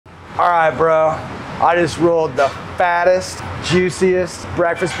All right, bro. I just rolled the fattest, juiciest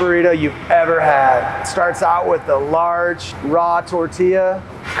breakfast burrito you've ever had. It starts out with a large raw tortilla,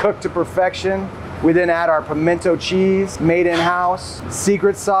 cooked to perfection. We then add our pimento cheese, made in-house,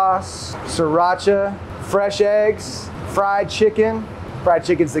 secret sauce, sriracha, fresh eggs, fried chicken. Fried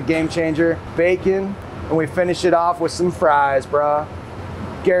chicken's the game changer. Bacon, and we finish it off with some fries, bro.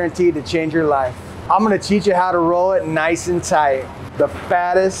 Guaranteed to change your life. I'm gonna teach you how to roll it nice and tight. The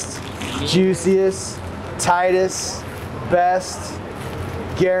fattest, juiciest, tightest, best,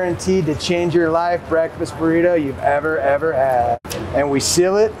 guaranteed to change your life breakfast burrito you've ever had. And we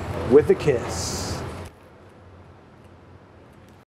seal it with a kiss.